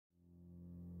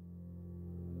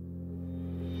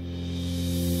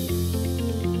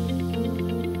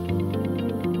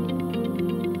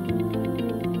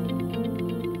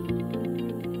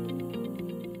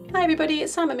everybody,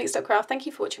 it's Sam at Mixed Up Craft. Thank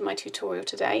you for watching my tutorial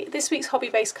today. This week's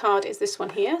hobby-based card is this one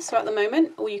here. So at the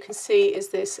moment, all you can see is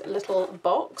this little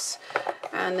box.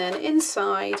 And then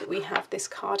inside we have this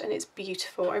card and it's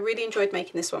beautiful. I really enjoyed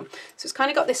making this one. So it's kind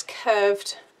of got this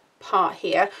curved part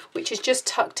here, which is just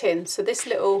tucked in. So this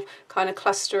little kind of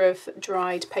cluster of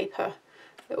dried paper,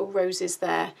 little roses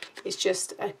there, is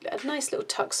just a nice little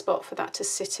tuck spot for that to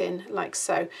sit in like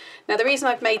so. Now the reason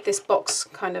I've made this box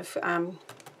kind of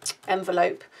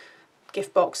envelope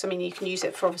gift box, I mean you can use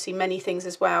it for obviously many things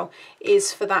as well,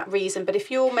 is for that reason. But if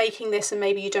you're making this and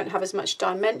maybe you don't have as much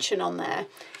dimension on there,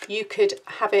 you could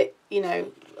have it, you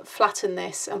know, flatten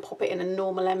this and pop it in a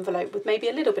normal envelope with maybe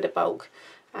a little bit of bulk.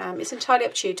 It's entirely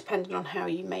up to you depending on how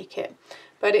you make it,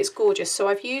 but it's gorgeous. So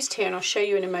I've used here, and I'll show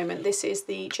you in a moment, this is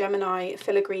the Gemini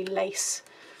Filagree Lace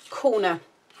corner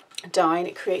die, and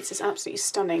it creates this absolutely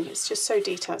stunning, it's just so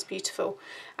detailed, it's beautiful.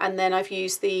 And then I've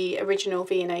used the original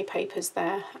V&A papers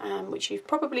there, which you've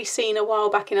probably seen a while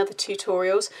back in other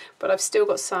tutorials, but I've still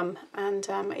got some, and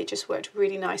it just worked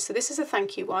really nice. So this is a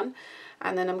thank you one,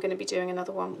 and then I'm going to be doing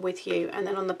another one with you, and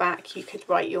then on the back you could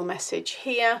write your message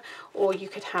here, or you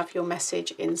could have your message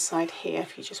inside here.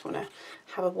 If you just want to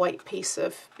have a white piece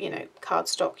of, you know,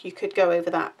 cardstock, you could go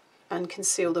over that and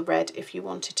conceal the red if you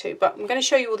wanted to, but I'm going to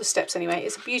show you all the steps anyway.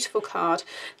 It's a beautiful card.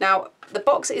 Now the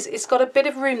box it's got a bit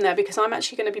of room there because I'm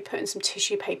actually going to be putting some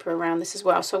tissue paper around this as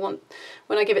well, so I want,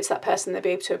 when I give it to that person, they'll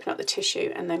be able to open up the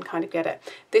tissue and then kind of get it.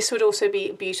 This would also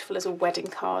be beautiful as a wedding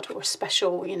card or a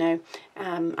special, you know,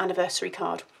 anniversary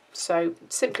card. So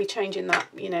simply changing that,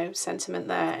 you know, sentiment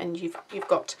there, and you've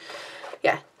got,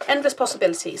 yeah, endless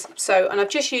possibilities. So, and I've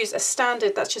just used a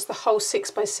standard, that's just the whole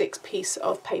 6x6 piece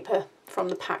of paper from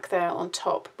the pack there on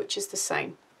top, which is the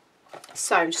same.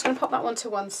 So I'm just going to pop that one to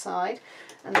one side,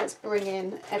 and let's bring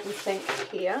in everything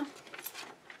here.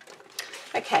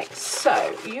 Okay,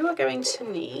 so you are going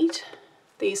to need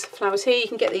these flowers here. You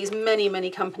can get these, many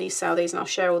companies sell these, and I'll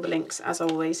share all the links as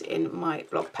always in my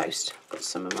blog post. I've got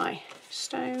some of my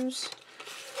stones.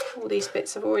 All these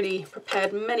bits I've already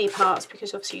prepared many parts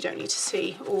because obviously you don't need to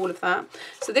see all of that.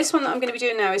 So this one that I'm going to be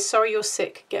doing now is Sorry You're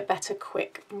Sick, Get Better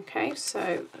Quick. Okay,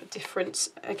 so difference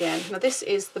again. Now this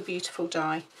is the beautiful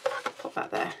die. Pop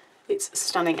that there. It's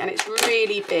stunning and it's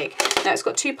really big. Now it's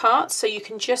got two parts, so you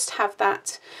can just have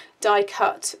that die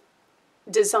cut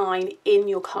design in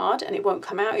your card and it won't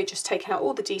come out. You just take out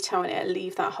all the detail and it'll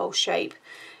leave that whole shape.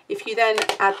 If you then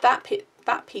add that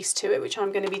piece to it, which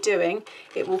I'm going to be doing,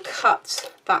 it will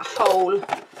cut that whole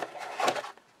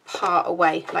part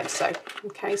away like so.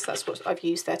 Okay, so that's what I've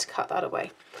used there to cut that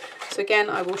away. So again,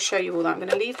 I will show you all that. I'm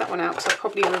going to leave that one out because I'll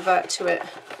probably revert to it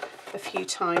a few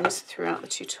times throughout the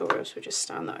tutorial, so we'll just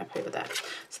stand that up over there.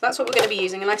 So that's what we're going to be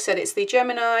using, and like I said, it's the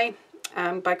Gemini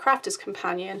by Crafter's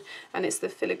Companion, and it's the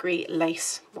Filagree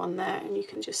Lace one there, and you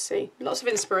can just see lots of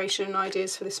inspiration and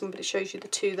ideas for this one, but it shows you the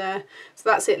two there. So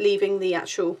that's it, leaving the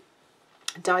actual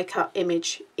die cut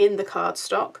image in the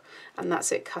cardstock, and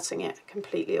that's it, cutting it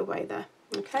completely away there.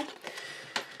 Okay,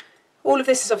 all of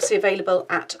this is obviously available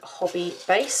at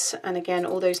Hobbybase, and again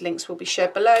all those links will be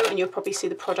shared below, and you'll probably see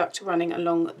the product running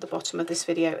along the bottom of this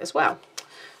video as well.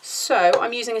 So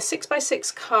I'm using a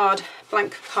 6x6 card,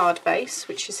 blank card base,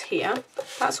 which is here.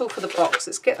 That's all for the box.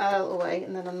 Let's get that out of the way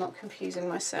and then I'm not confusing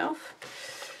myself.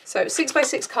 So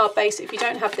 6x6 card base, if you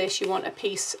don't have this, you want a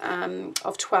piece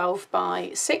of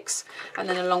 12x6, and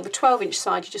then along the 12-inch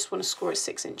side you just want to score it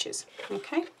 6 inches.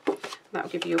 Okay, and that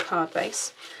will give you your card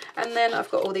base. And then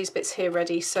I've got all these bits here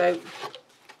ready. So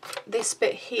this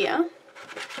bit here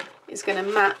is going to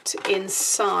mat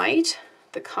inside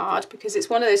the card because it's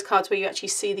one of those cards where you actually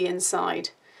see the inside.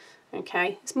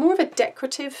 Okay, it's more of a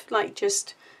decorative, like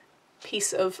just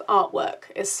piece of artwork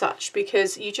as such,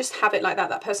 because you just have it like that,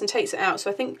 that person takes it out.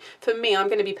 So I think for me, I'm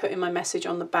going to be putting my message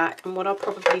on the back, and what I'll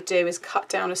probably do is cut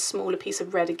down a smaller piece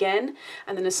of red again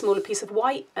and then a smaller piece of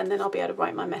white, and then I'll be able to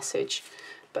write my message.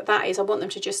 But that is, I want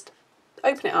them to just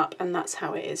open it up, and that's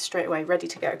how it is straight away, ready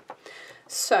to go.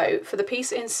 So for the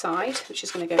piece inside, which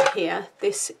is going to go here,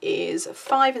 this is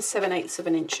 5 7/8 of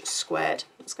an inch squared.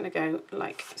 It's going to go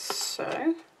like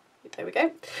so. There we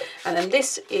go. And then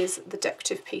this is the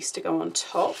decorative piece to go on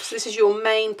top. So this is your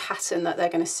main pattern that they're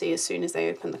going to see as soon as they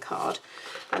open the card.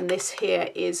 And this here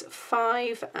is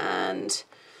 5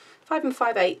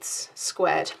 5/8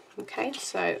 squared. Okay,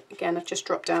 so again, I've just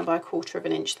dropped down by 1/4 of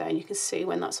an inch there, and you can see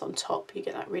when that's on top, you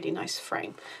get that really nice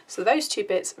frame. So those two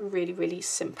bits are really, really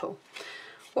simple.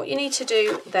 What you need to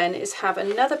do then is have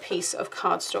another piece of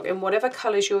cardstock in whatever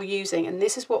colours you're using, and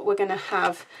this is what we're going to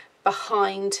have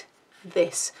behind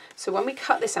this. So when we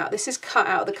cut this out, this is cut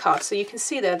out of the card, so you can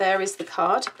see there is the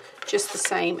card, just the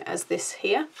same as this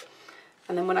here.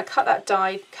 And then when I cut that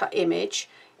die cut image,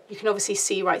 you can obviously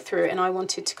see right through it, and I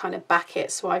wanted to kind of back it,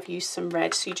 so I've used some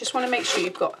red. So you just want to make sure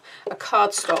you've got a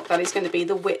cardstock that is going to be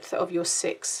the width of your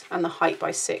 6 and the height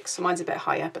by 6. So mine's a bit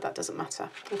higher, but that doesn't matter,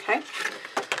 okay?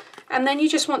 And then you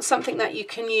just want something that you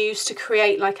can use to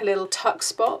create like a little tuck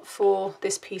spot for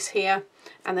this piece here,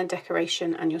 and then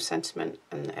decoration and your sentiment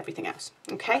and everything else,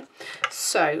 okay?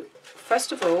 So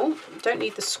first of all, don't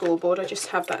need the scoreboard, I just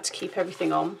have that to keep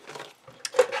everything on.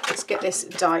 Let's get this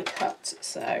die cut,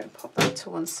 so pop that to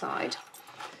one side.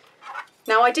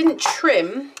 Now I didn't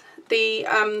trim the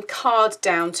card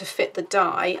down to fit the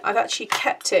die, I've actually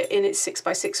kept it in its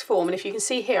 6x6 form, and if you can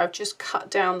see here I've just cut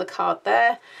down the card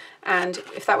there, and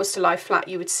if that was to lie flat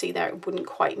you would see there it wouldn't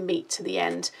quite meet to the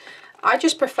end. I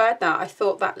just preferred that, I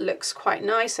thought that looks quite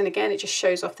nice, and again it just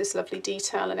shows off this lovely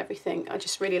detail and everything. I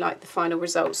just really like the final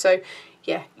result. So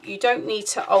yeah, you don't need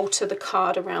to alter the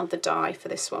card around the die for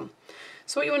this one.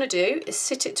 So what you want to do is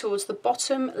sit it towards the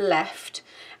bottom left,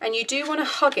 and you do want to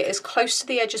hug it as close to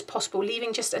the edge as possible,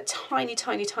 leaving just a tiny,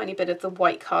 tiny, tiny bit of the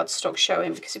white cardstock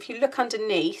showing, because if you look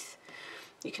underneath,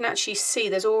 you can actually see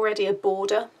there's already a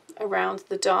border around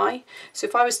the die. So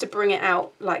if I was to bring it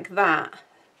out like that,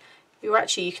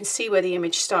 you can see where the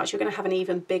image starts, you're going to have an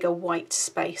even bigger white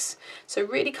space. So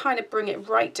really kind of bring it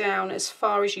right down as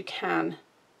far as you can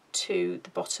to the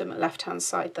bottom left hand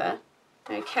side there.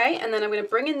 Okay, and then I'm going to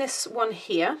bring in this one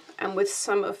here, and with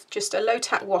some of just a low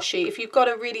tack washi, if you've got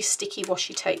a really sticky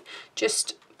washi tape,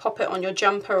 just pop it on your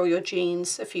jumper or your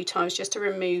jeans a few times just to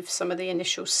remove some of the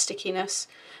initial stickiness,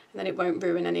 and then it won't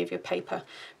ruin any of your paper.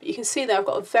 But you can see there I've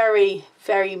got a very,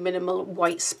 very minimal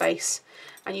white space,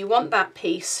 and you want that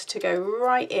piece to go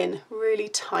right in really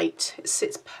tight. It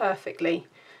sits perfectly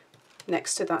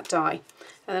next to that die.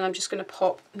 And then I'm just going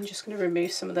to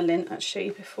remove some of the lint actually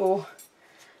before,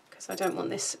 because I don't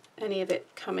want any of it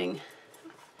coming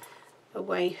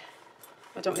away.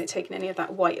 I don't want it taking any of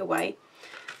that white away.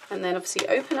 And then obviously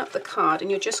open up the card, and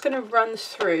you're just going to run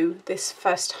through this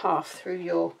first half through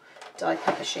your die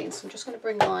cut machine. So I'm just going to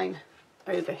bring mine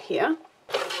over here,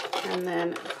 and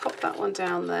then pop that one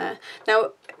down there.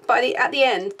 Now at the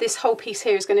end this whole piece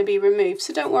here is going to be removed,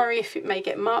 so don't worry if it may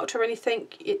get marked or anything.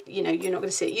 You know, you're not going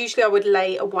to see it. Usually I would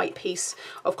lay a white piece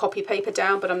of copy paper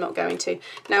down, but I'm not going to.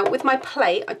 Now with my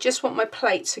plate, I just want my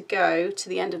plate to go to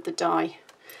the end of the die,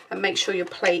 and make sure your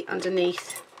plate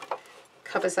underneath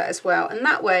covers that as well, and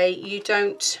that way you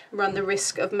don't run the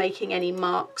risk of making any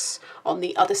marks on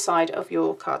the other side of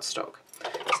your cardstock.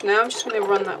 So now I'm just going to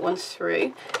run that one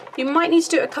through. You might need to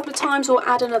do it a couple of times or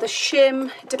add another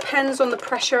shim. It depends on the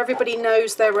pressure. Everybody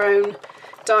knows their own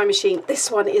die machine.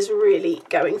 This one is really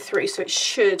going through, so it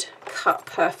should cut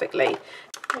perfectly.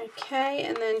 Okay,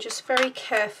 and then just very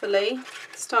carefully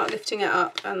start lifting it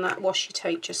up, and that washi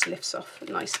tape just lifts off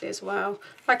nicely as well.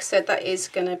 Like I said, that is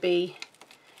going to be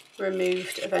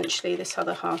removed eventually, this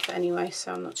other half anyway,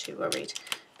 so I'm not too worried.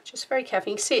 Just very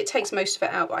careful. You can see it takes most of it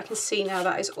out, but I can see now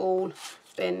that is all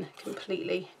been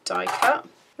completely die cut.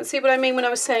 And see what I mean when I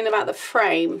was saying about the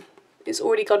frame? It's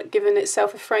already given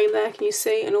itself a frame there, can you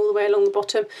see? And all the way along the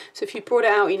bottom. So if you brought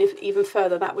it out even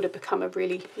further, that would have become a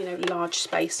really, large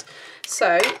space.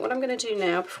 So what I'm going to do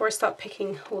now, before I start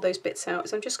picking all those bits out,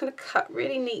 is I'm just going to cut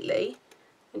really neatly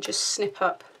and just snip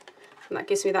up. And that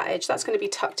gives me that edge. That's going to be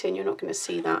tucked in, you're not going to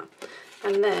see that.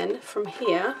 And then from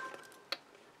here,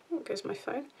 there goes my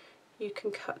phone, you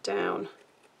can cut down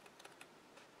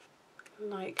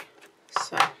like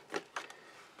so.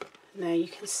 And there you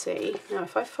can see. Now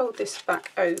if I fold this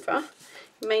back over,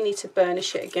 you may need to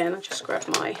burnish it again. I'll just grab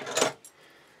my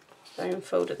bone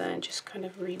folder there and just kind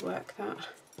of rework that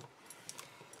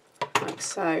like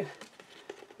so.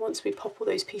 Once we pop all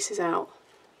those pieces out,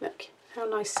 look how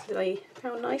nice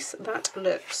that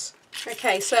looks.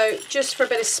 Okay, so just for a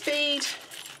bit of speed,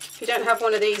 if you don't have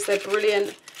one of these, they're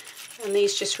brilliant, and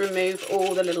these just remove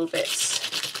all the little bits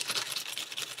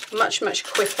much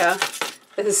quicker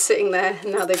than sitting there,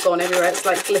 and now they've gone everywhere. It's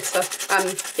like glitter.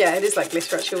 Yeah, it is like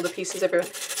glitter actually, all the pieces everywhere,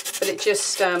 but it just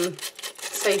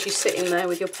saves you sitting there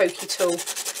with your pokey tool.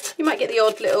 You might get the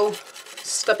odd little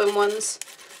stubborn ones,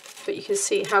 but you can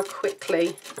see how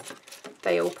quickly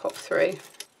they all pop through.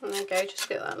 And there you go, just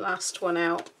get that last one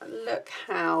out. Look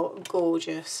how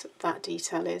gorgeous that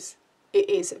detail is. It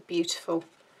is beautiful.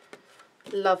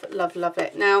 Love, love, love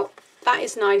it. Now, that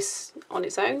is nice on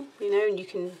its own, and you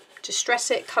can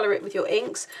distress it, colour it with your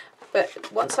inks.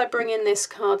 But once I bring in this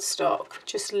cardstock,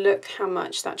 just look how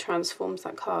much that transforms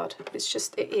that card.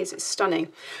 It's stunning.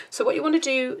 So what you want to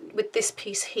do with this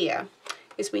piece here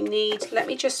is I'm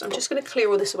just going to clear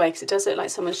all this away because it does look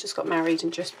like someone's just got married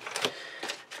and just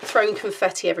thrown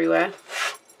confetti everywhere.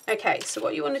 Okay, so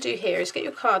what you want to do here is get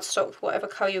your cardstock with whatever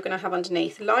colour you're going to have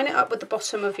underneath. Line it up with the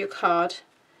bottom of your card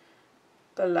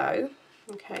below.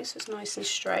 Okay, so it's nice and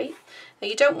straight. Now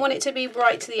you don't want it to be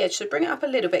right to the edge, so bring it up a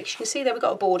little bit, because you can see there we've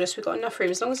got a border, so we've got enough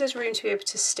room, as long as there's room to be able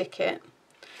to stick it,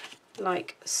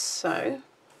 like so.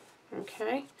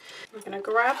 Okay, I'm going to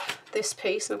grab this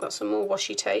piece, and I've got some more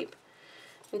washi tape,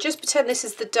 and just pretend this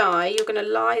is the die. You're going to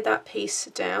lie that piece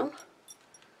down,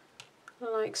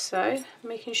 like so,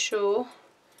 making sure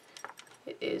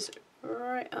it is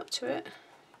right up to it.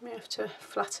 You may have to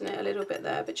flatten it a little bit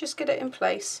there, but just get it in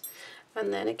place,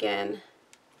 and then again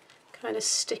kind of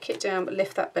stick it down, but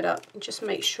lift that bit up and just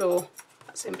make sure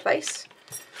that's in place.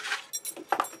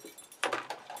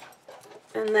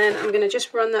 And then I'm going to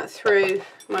just run that through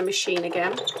my machine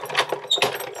again.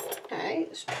 Okay,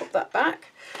 let's pop that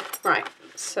back. Right,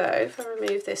 so if I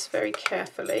remove this very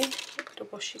carefully, put a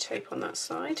washi tape on that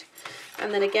side,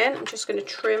 and then again I'm just going to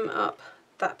trim up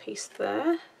that piece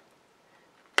there,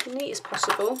 as neat as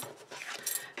possible.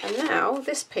 And now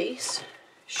this piece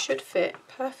should fit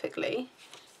perfectly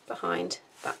behind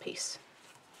that piece,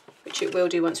 which it will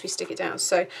do once we stick it down.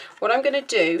 So what I'm going to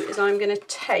do is I'm going to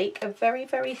take a very,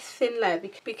 very thin layer,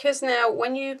 because now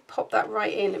when you pop that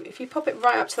right in, if you pop it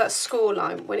right up to that score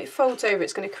line, when it folds over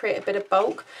it's going to create a bit of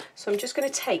bulk. So I'm just going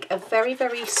to take a very,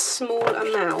 very small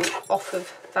amount off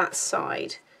of that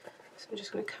side. So I'm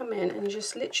just going to come in and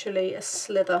just literally a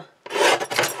slither.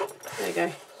 There you go,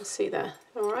 you can see there.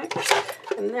 Alright,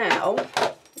 and now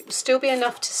it will still be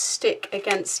enough to stick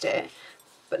against it,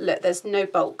 but look, there's no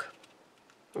bulk.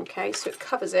 Okay, so it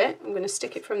covers it. I'm going to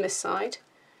stick it from this side.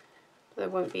 There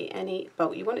won't be any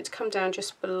bulk. You want it to come down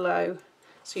just below,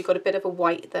 so you've got a bit of a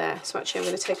white there. So actually I'm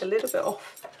going to take a little bit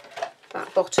off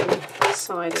that bottom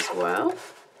side as well.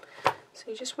 So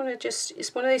you just want to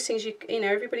it's one of those things, you know,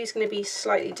 everybody's going to be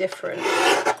slightly different.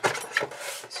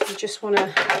 So you just want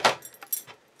to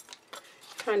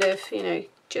kind of, you know,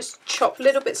 just chop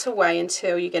little bits away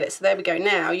until you get it. So there we go.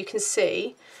 Now you can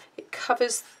see it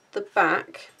covers the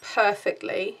back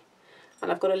perfectly,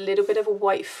 and I've got a little bit of a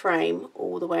white frame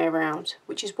all the way around,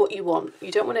 which is what you want.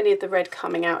 You don't want any of the red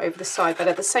coming out over the side, but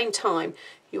at the same time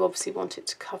you obviously want it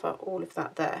to cover all of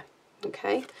that there.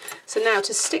 Okay, so now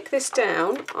to stick this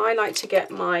down, I like to get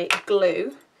my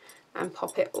glue and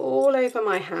pop it all over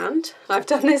my hand. I've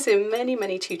done this in many,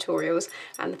 many tutorials,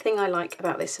 and the thing I like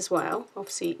about this as well,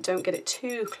 obviously don't get it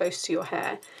too close to your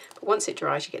hair, but once it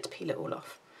dries you get to peel it all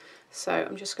off. So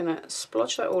I'm just going to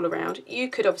splodge that all around. You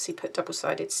could obviously put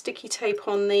double-sided sticky tape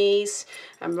on these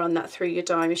and run that through your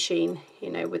die machine, you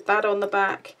know, with that on the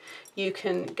back. You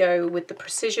can go with the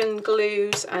precision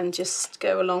glues and just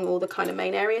go along all the kind of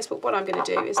main areas. But what I'm going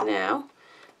to do is now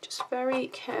just very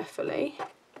carefully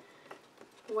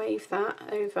wave that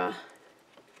over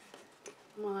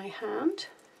my hand,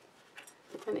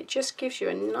 and it just gives you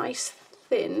a nice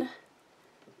thin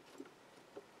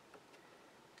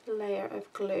layer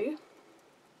of glue,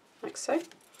 like so.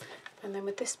 And then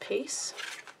with this piece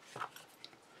I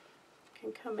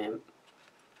can come in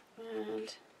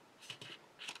and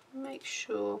make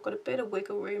sure I've got a bit of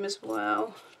wiggle room as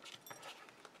well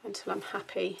until I'm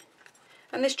happy.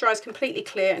 And this dries completely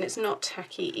clear and it's not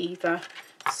tacky either,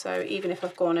 so even if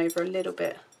I've gone over a little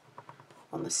bit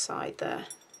on the side there,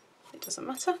 it doesn't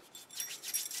matter.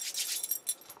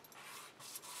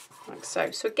 Like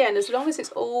so. So again, as long as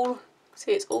it's all,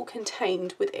 see, it's all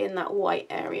contained within that white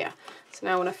area. So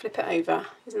now when I flip it over,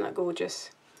 isn't that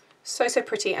gorgeous? So, so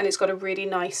pretty, and it's got a really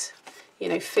nice, you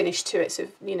know, finish to it. So,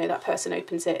 you know, that person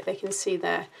opens it, they can see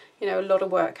there, you know, a lot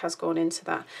of work has gone into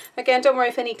that. Again, don't worry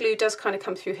if any glue does kind of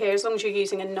come through here. As long as you're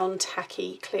using a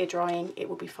non-tacky clear drying, it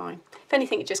will be fine. If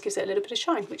anything, it just gives it a little bit of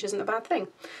shine, which isn't a bad thing.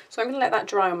 So I'm going to let that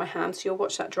dry on my hand, so you'll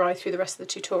watch that dry through the rest of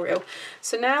the tutorial.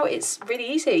 So now it's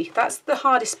really easy. That's the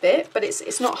hardest bit, but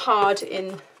it's not hard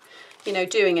in, you know,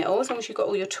 doing it all, as long as you've got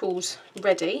all your tools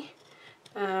ready.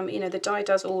 You know, the die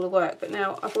does all the work. But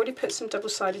now I've already put some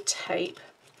double-sided tape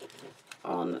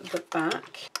on the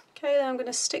back. Okay, then I'm going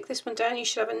to stick this one down. You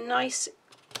should have a nice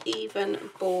even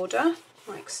border,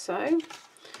 like so.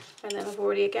 And then I've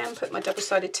already again put my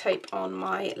double-sided tape on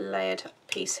my layered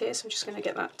piece here, so I'm just going to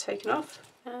get that taken off.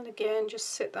 And again, just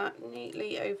sit that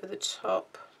neatly over the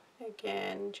top.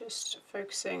 Again, just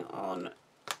focusing on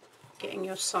getting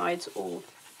your sides all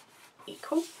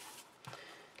equal.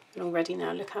 And already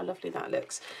now, look how lovely that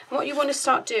looks. And what you want to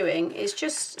start doing is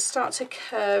just start to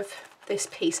curve this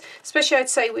piece, especially I'd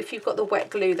say if you've got the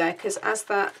wet glue there, because as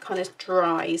that kind of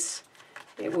dries,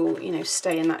 it will, you know,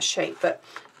 stay in that shape. But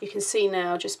you can see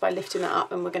now just by lifting that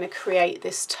up, and we're going to create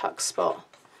this tuck spot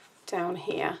down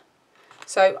here.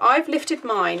 So I've lifted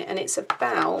mine and it's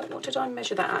about, what did I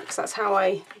measure that at? Because that's how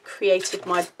I created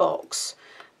my box.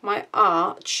 My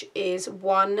arch is it's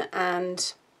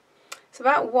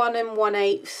about 1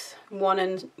 1/8, 1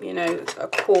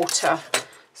 1/4.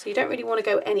 So you don't really want to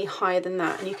go any higher than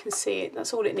that, and you can see it,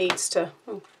 that's all it needs to,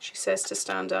 oh, she says to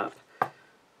stand up.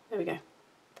 There we go.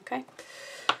 Okay.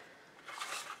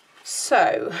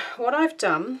 So what I've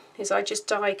done is I just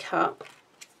die cut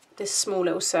this small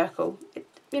little circle.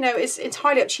 It's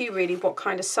entirely up to you really what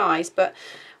kind of size, but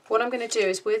what I'm going to do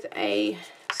is with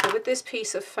this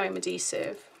piece of foam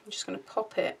adhesive, I'm just going to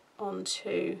pop it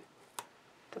onto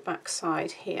the back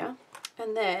side here,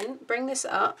 and then bring this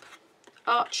up,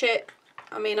 arch it.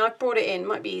 I mean, I've brought it in,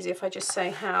 might be easier if I just say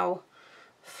how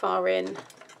far in.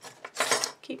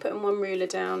 Keep putting one ruler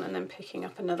down and then picking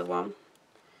up another one.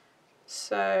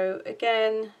 So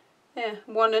again, yeah,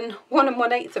 1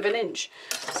 1/8 of an inch.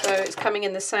 So it's coming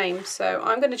in the same. So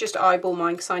I'm going to just eyeball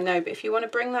mine because I know, but if you want to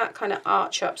bring that kind of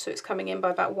arch up so it's coming in by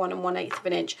about 1 1/8 of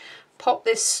an inch, pop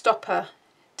this stopper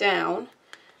down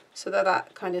so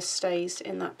that kind of stays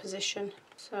in that position.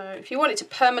 So if you want it to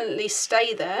permanently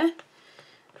stay there,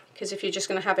 because if you're just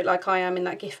going to have it like I am in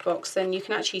that gift box, then you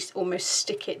can actually almost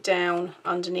stick it down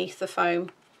underneath the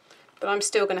foam. But I'm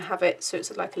still going to have it so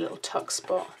it's like a little tuck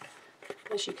spot,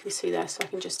 as you can see there. So I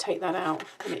can just take that out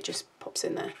and it just pops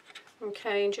in there.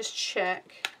 Okay, and just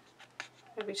check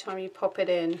every time you pop it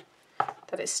in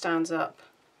that it stands up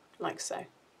like so.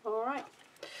 All right.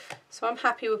 So I'm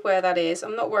happy with where that is.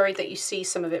 I'm not worried that you see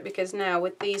some of it, because now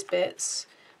with these bits,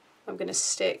 I'm going to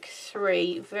stick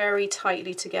 3 very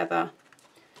tightly together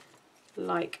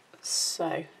like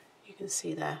so. You can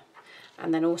see there.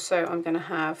 And then also I'm going to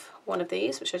have one of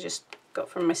these, which I just got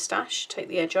from my stash, take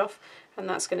the edge off, and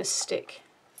that's going to stick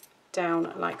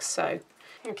down like so.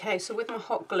 Okay, so with my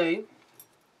hot glue,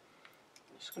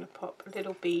 I'm just going to pop a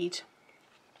little bead,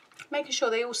 making sure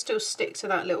they all still stick to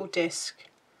that little disc.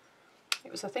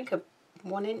 It was, I think, a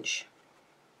 1 inch.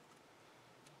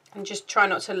 And just try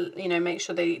not to, make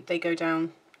sure they go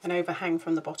down and overhang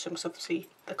from the bottom, because obviously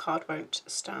the card won't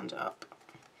stand up.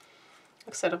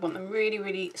 Like I said, I want them really,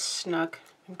 really snug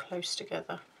and close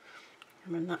together.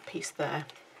 And then that piece there,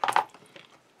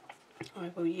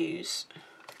 I will use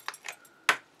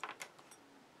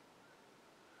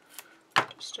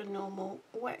just a normal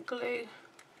wet glue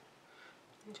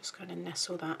and just kind of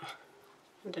nestle that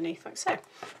underneath like so.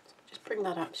 Just bring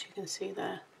that up so you can see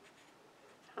there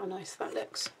how nice that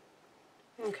looks.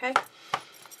 Okay.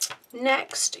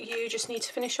 Next, you just need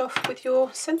to finish off with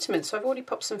your sentiments. So I've already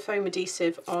popped some foam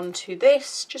adhesive onto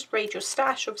this. Just raid your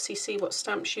stash, obviously see what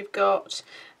stamps you've got.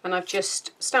 And I've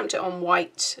just stamped it on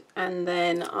white, and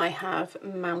then I have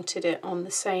mounted it on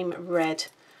the same red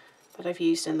that I've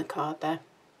used in the card there.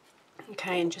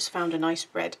 Okay, and just found a nice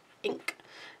red ink.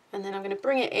 And then I'm going to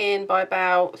bring it in by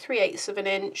about 3/8 of an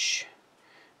inch,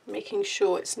 making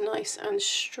sure it's nice and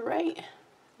straight.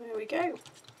 There we go.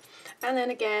 And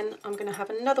then again, I'm going to have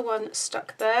another one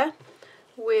stuck there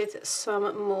with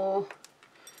some more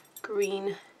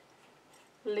green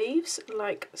leaves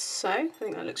like so. I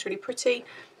think that looks really pretty.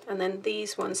 And then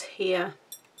these ones here,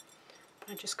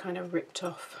 I just kind of ripped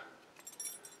off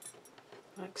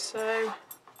like so.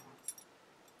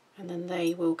 And then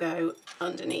they will go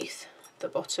underneath the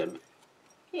bottom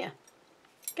here.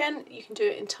 Again, you can do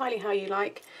it entirely how you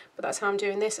like, but that's how I'm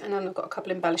doing this. And then I've got a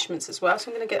couple embellishments as well,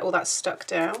 so I'm going to get all that stuck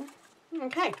down.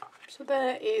 Okay, so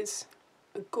there is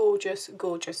a gorgeous,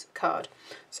 gorgeous card.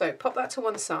 So pop that to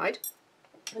one side,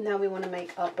 and now we want to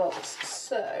make our box.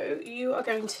 So you are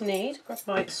going to need, grab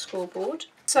my scoreboard.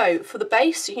 So for the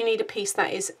base, you need a piece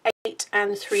that is 8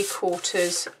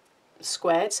 3/4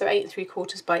 squared, so 8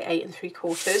 3/4 by 8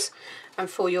 3/4. And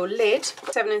for your lid,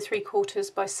 7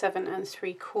 3/4 by 7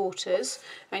 3/4.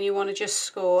 And you want to just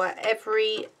score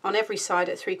on every side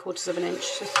at 3/4 of an inch.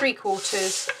 So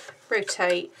 3/4,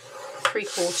 rotate,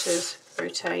 3/4,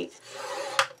 rotate,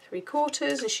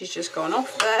 3/4, and she's just gone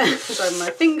off there because my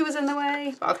finger was in the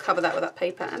way. But I'll cover that with that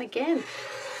paper, and again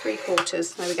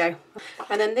 3/4. There we go.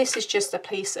 And then this is just a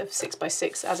piece of 6 by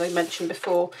 6, as I mentioned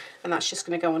before, and that's just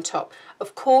going to go on top.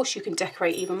 Of course, you can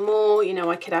decorate even more.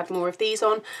 I could add more of these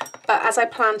on, but as I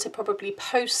plan to probably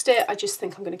post it, I just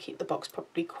think I'm going to keep the box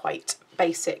probably quite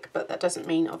basic, but that doesn't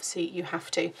mean obviously you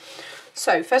have to.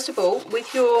 So first of all,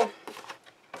 with your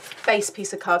base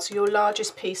piece of card, so your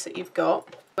largest piece that you've got,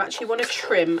 you actually want to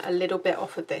trim a little bit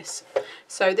off of this.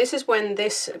 So this is when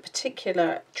this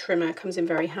particular trimmer comes in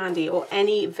very handy, or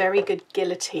any very good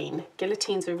guillotine.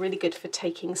 Guillotines are really good for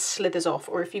taking slithers off,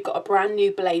 or if you've got a brand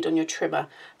new blade on your trimmer,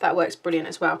 that works brilliant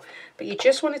as well. But you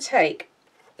just want to take,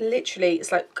 literally,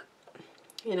 it's like,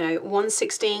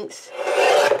 1/16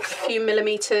 few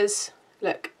millimeters.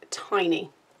 Look, tiny,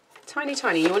 tiny,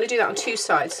 tiny. You want to do that on two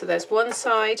sides. So there's one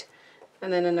side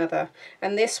and then another.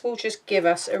 And this will just give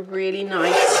us a really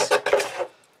nice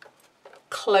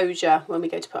closure when we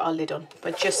go to put our lid on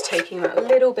by just taking that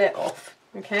little bit off.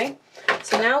 Okay,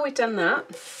 so now we've done that,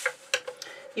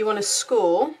 you want to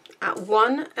score at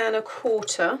 1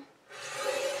 1/4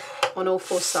 on all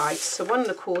four sides. So 1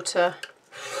 1/4,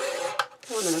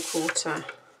 1 1/4,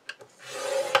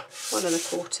 1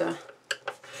 1/4,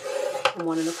 and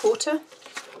 1 1/4.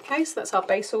 Okay, so that's our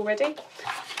base already.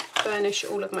 Burnish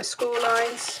all of my score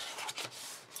lines.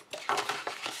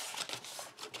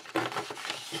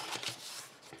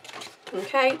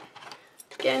 Okay,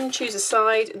 again choose a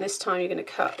side, and this time you're going to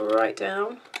cut right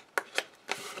down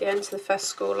again to the first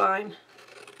score line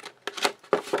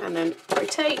and then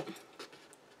rotate.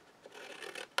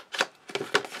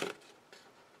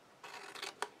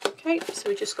 Okay, so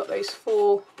we just got those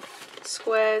 4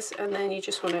 squares, and then you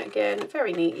just want to again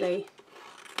very neatly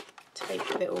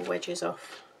take little wedges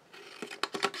off,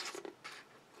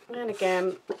 and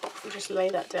again just lay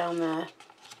that down there.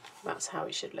 That's how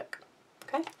it should look.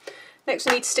 Okay, next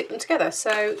we need to stick them together.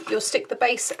 So you'll stick the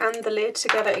base and the lid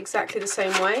together exactly the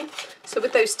same way. So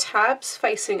with those tabs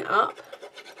facing up,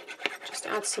 just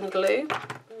add some glue.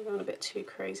 I'm going a bit too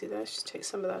crazy there, just take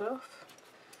some of that off.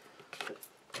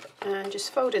 And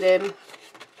just fold it in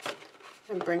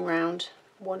and bring round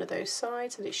one of those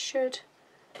sides, and it should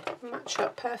match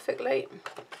up perfectly,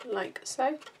 like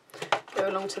so. Go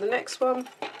along to the next one.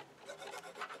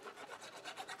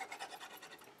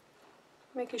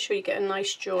 Making sure you get a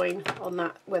nice join on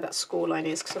that where that score line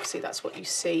is, because obviously that's what you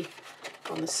see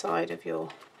on the side of your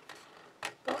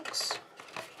box,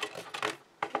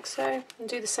 like so, and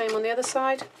do the same on the other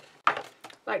side,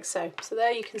 like so. So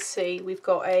there you can see we've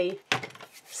got a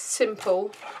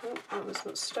simple, oh, that was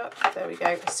not stuck, there we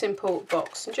go, a simple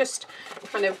box, and just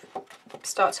kind of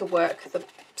start to work the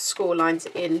score lines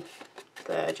in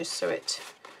there just so it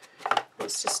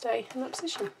wants to stay in that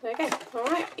position. There you go.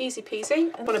 Alright, easy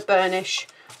peasy. I want to burnish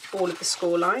all of the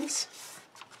score lines.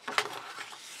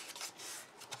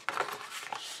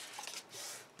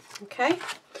 Okay,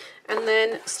 and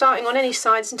then starting on any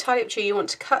side, it's entirely up to you. You want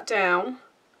to cut down,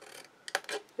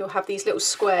 you'll have these little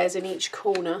squares in each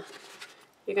corner.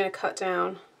 You're going to cut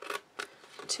down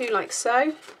 2 like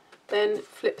so, then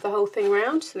flip the whole thing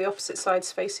round so the opposite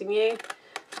side's facing you,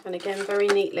 and again very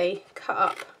neatly cut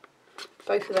up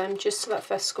both of them just to that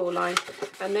first score line,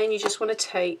 and then you just want to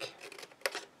take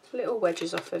little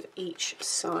wedges off of each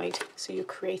side so you're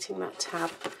creating that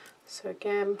tab. So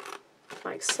again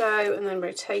like so, and then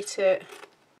rotate it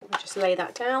and just lay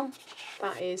that down.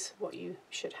 That is what you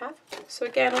should have. So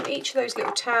again on each of those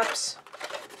little tabs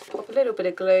pop a little bit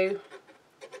of glue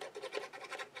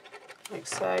like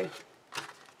so,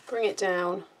 bring it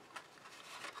down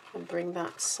and bring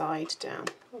that side down.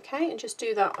 Okay, and just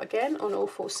do that again on all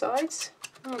 4 sides.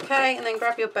 Okay, and then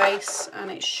grab your base, and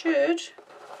it should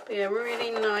be a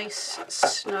really nice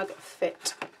snug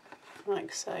fit,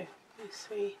 like so. You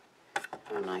see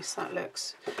how nice that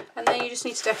looks. And then you just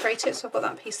need to decorate it. So I've got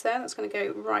that piece there, that's going to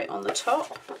go right on the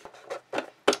top,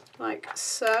 like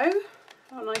so.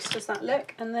 How nice does that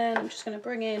look? And then I'm just going to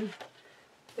bring in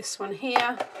this one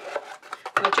here,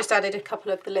 and I've just added a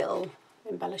couple of the little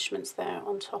embellishments there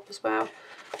on top as well,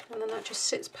 and then that just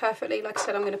sits perfectly. Like I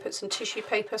said, I'm going to put some tissue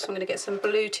paper, so I'm going to get some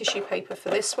blue tissue paper for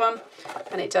this one,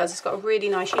 and it does, it's got a really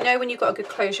nice, you know when you've got a good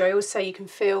closure, I always say you can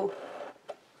feel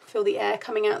the air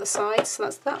coming out the sides. So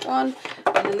that's that one,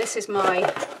 and then this is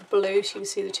my blue, so you can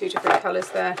see the 2 different colours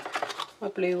there, my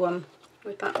blue one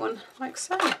with that one, like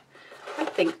so. I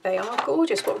think they are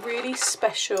gorgeous. What really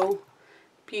special,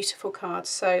 beautiful cards.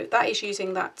 So that is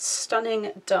using that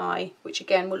stunning die, which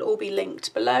again will all be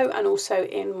linked below and also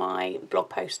in my blog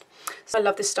post. So I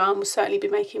love this style and will certainly be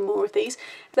making more of these.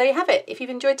 There you have it. If you've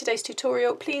enjoyed today's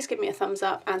tutorial, please give me a thumbs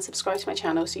up and subscribe to my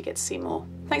channel so you get to see more.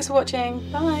 Thanks for watching.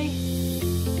 Bye.